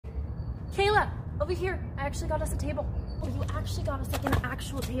Kayla, over here. I actually got us a table. Oh, you actually got us like an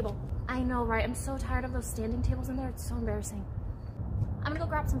actual table. I know, right? I'm so tired of those standing tables in there. It's so embarrassing. I'm gonna go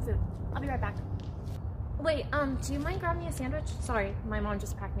grab some food. I'll be right back. Wait, do you mind grabbing me a sandwich? Sorry, my mom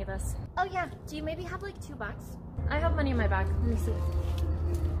just packed me this. Oh yeah, do you maybe have like $2? I have money in my bag. Let me see.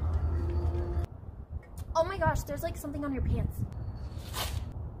 Oh my gosh, there's like something on your pants.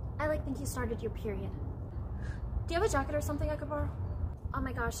 I like think you started your period. Do you have a jacket or something I could borrow? Oh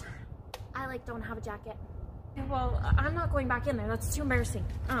my gosh, I like don't have a jacket. Well, I'm not going back in there. That's too embarrassing.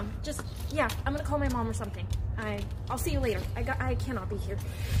 Yeah, I'm gonna call my mom or something. I'll see you later. I cannot be here.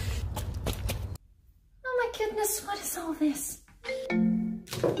 Oh my goodness, what is all this? Honey,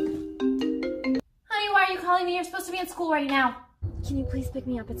 why are you calling me? You're supposed to be in school right now. Can you please pick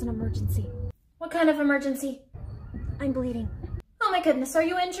me up? It's an emergency. What kind of emergency? I'm bleeding. Oh my goodness, are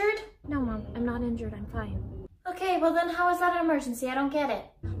you injured? No, Mom, I'm not injured. I'm fine. Okay, well then how is that an emergency? I don't get it.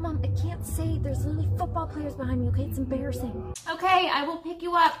 Mom, I can't say. There's literally football players behind me, okay? It's embarrassing. Okay, I will pick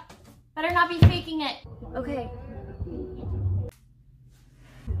you up. Better not be faking it. Okay.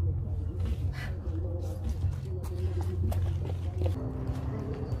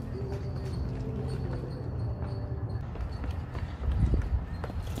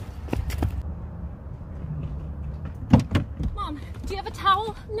 Mom, do you have a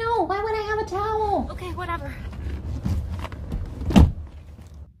towel? No, why would I have a towel? Okay, whatever.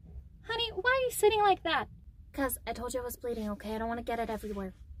 Honey, why are you sitting like that? Because I told you I was bleeding, okay? I don't want to get it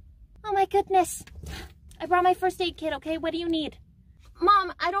everywhere. Oh my goodness. I brought my first aid kit, okay? What do you need?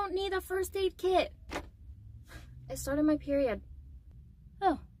 Mom, I don't need a first aid kit. I started my period.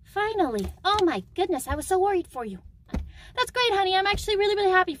 Oh, finally. Oh my goodness, I was so worried for you. That's great, honey. I'm actually really,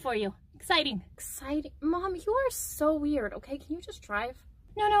 really happy for you. Exciting. Exciting? Mom, you are so weird, okay? Can you just drive?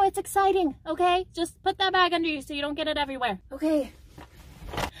 No, it's exciting, okay? Just put that bag under you so you don't get it everywhere. Okay.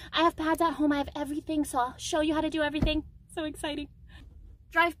 I have pads at home. I have everything, so I'll show you how to do everything. So exciting.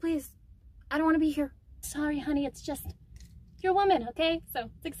 Drive, please. I don't want to be here. Sorry, honey. It's just, you're a woman, okay? So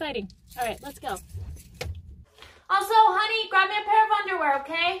it's exciting. All right, let's go. Also, honey, grab me a pair of underwear,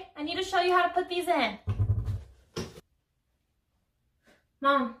 okay? I need to show you how to put these in.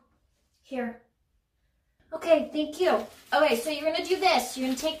 Mom, here. Okay, thank you. Okay, so you're gonna do this. You're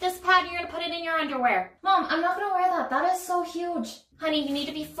gonna take this pad and you're gonna put it in your underwear. Mom, I'm not gonna wear that. That is so huge. Honey, you need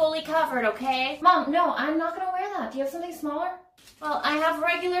to be fully covered, okay? Mom, no, I'm not gonna wear that. Do you have something smaller? Well, I have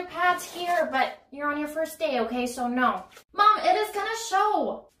regular pads here, but you're on your first day, okay? So no. Mom, it is gonna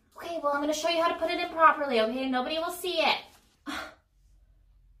show. Okay, well, I'm gonna show you how to put it in properly, okay? Nobody will see it.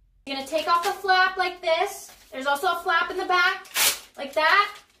 You're gonna take off the flap like this. There's also a flap in the back, like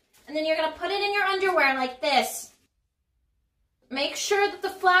that. And then you're gonna put it in your underwear like this. Make sure that the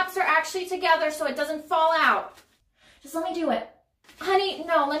flaps are actually together so it doesn't fall out. Just let me do it. Honey,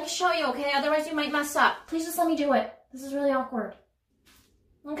 no, let me show you, okay? Otherwise you might mess up. Please just let me do it. This is really awkward.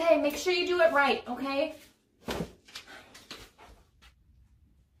 Okay, make sure you do it right, okay?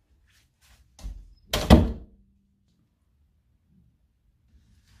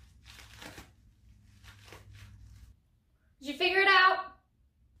 Did you figure it out?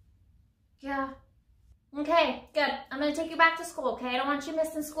 Yeah. Okay, good. I'm gonna take you back to school, okay? I don't want you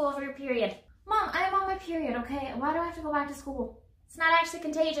missing school over your period. Mom, I am on my period, okay? Why do I have to go back to school? It's not actually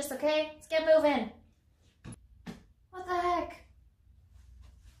contagious, okay? Let's get moving. What the heck?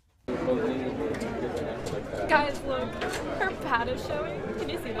 Guys, look. Her pad is showing. Can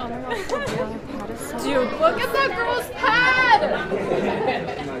you see that? Oh my gosh, her pad is so Dude, look at that girl's pad!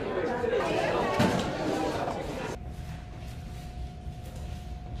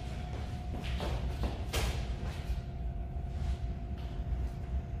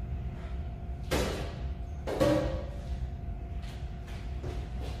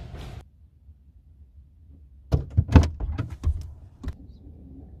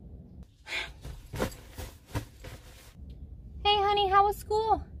 Honey, how was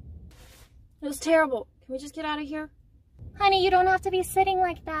school? It was terrible. Can we just get out of here? Honey, you don't have to be sitting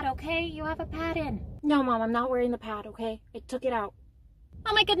like that, okay? You have a pad in. No, Mom, I'm not wearing the pad, okay? I took it out.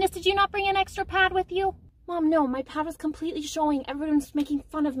 Oh my goodness, did you not bring an extra pad with you? Mom, no, my pad was completely showing. Everyone's making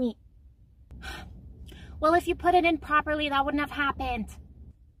fun of me. Well, if you put it in properly, that wouldn't have happened.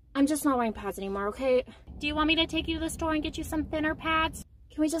 I'm just not wearing pads anymore, okay? Do you want me to take you to the store and get you some thinner pads?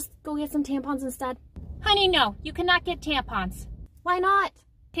 Can we just go get some tampons instead? Honey, no, you cannot get tampons. Why not?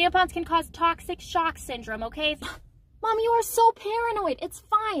 Tampons can cause toxic shock syndrome, okay? Mom, you are so paranoid. It's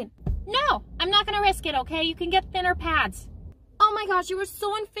fine. No, I'm not going to risk it, okay? You can get thinner pads. Oh my gosh, you were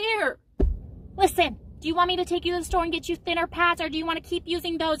so unfair. Listen, do you want me to take you to the store and get you thinner pads, or do you want to keep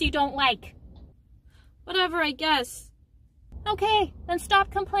using those you don't like? Whatever, I guess. Okay, then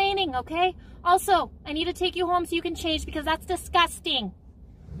stop complaining, okay? Also, I need to take you home so you can change because that's disgusting.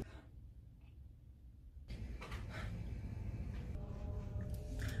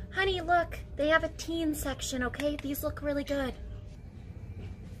 Honey, look, they have a teen section, okay? These look really good.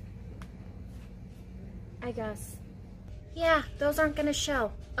 I guess. Yeah, those aren't gonna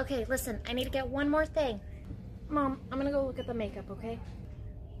show. Okay, listen, I need to get one more thing. Mom, I'm gonna go look at the makeup, okay?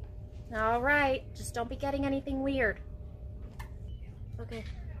 All right, just don't be getting anything weird. Okay.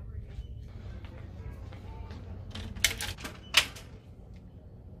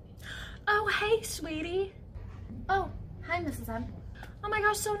 Oh, hey, sweetie. Oh, hi, Mrs. M. Oh my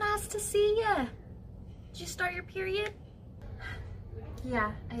gosh, so nice to see you. Did you start your period?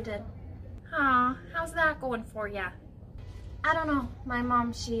 Yeah, I did. Aw, how's that going for ya? I don't know. My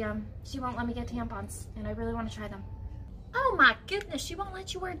mom, she won't let me get tampons, and I really want to try them. Oh my goodness, she won't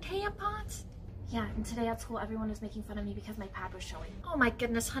let you wear tampons? Yeah, and today at school, everyone was making fun of me because my pad was showing. Oh my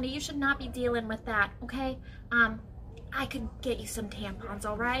goodness, honey, you should not be dealing with that, okay? I could get you some tampons,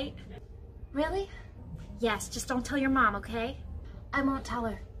 all right? Really? Yes, just don't tell your mom, okay? I won't tell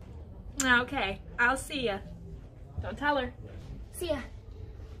her. Okay, I'll see ya. Don't tell her. See ya.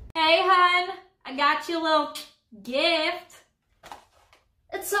 Hey, hun, I got you a little gift.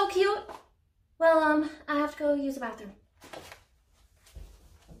 It's so cute. Well, I have to go use the bathroom.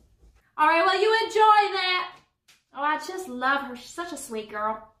 All right, well, you enjoy that. Oh, I just love her. She's such a sweet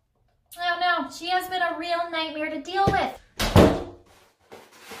girl. Oh, no, she has been a real nightmare to deal with.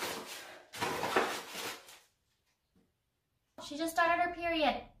 She just started her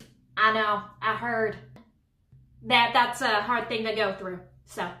period. I know, I heard. That's a hard thing to go through.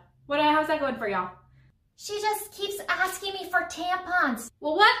 So, how's that going for y'all? She just keeps asking me for tampons.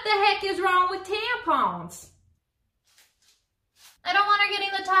 Well, what the heck is wrong with tampons? I don't want her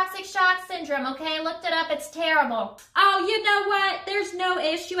getting the toxic shock syndrome, okay? I looked it up, it's terrible. Oh, you know what? There's no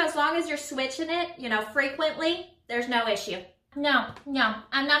issue as long as you're switching it, frequently. There's no issue. No,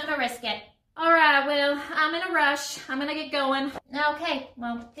 I'm not gonna risk it. All right, well, I'm in a rush. I'm gonna get going. Okay,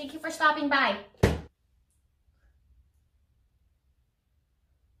 well, thank you for stopping by.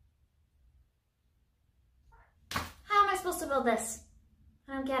 How am I supposed to build this?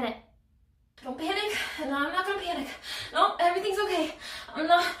 I don't get it. Don't panic. No, I'm not gonna panic. No, everything's okay. I'm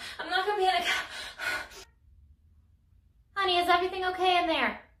not gonna panic. Honey, is everything okay in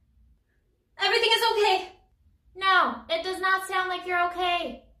there? Everything is okay. No, it does not sound like you're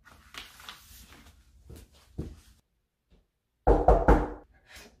okay. I'm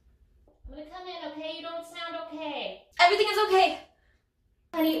gonna come in, okay? You don't sound okay. Everything is okay.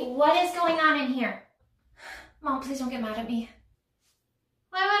 Honey, what is going on in here? Mom, please don't get mad at me.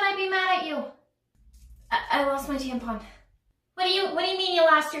 Why would I be mad at you? I lost my tampon. What do you mean you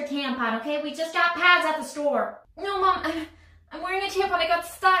lost your tampon, okay? We just got pads at the store. No, Mom, I'm wearing a tampon. I got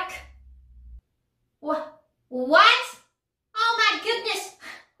stuck. What? Oh my goodness.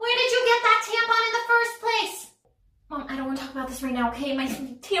 Where did you get that tampon in the first place? Mom, I don't want to talk about this right now, okay? My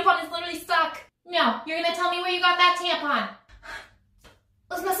tampon is literally stuck. No, you're gonna tell me where you got that tampon.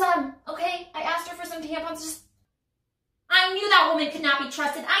 It was my son, okay? I asked her for some tampons. I knew that woman could not be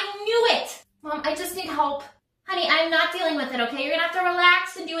trusted. I knew it. Mom, I just need help. Honey, I'm not dealing with it, okay? You're gonna have to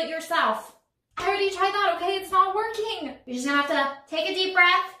relax and do it yourself. I already tried that, okay? It's not working. You're just gonna have to take a deep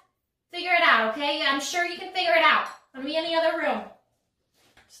breath, figure it out, okay? I'm sure you can figure it out. I'm gonna be in the other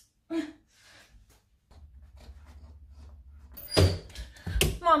room.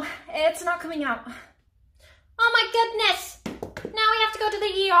 Mom, it's not coming out. Oh my goodness. Now we have to go to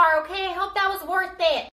the ER, okay? I hope that was worth it.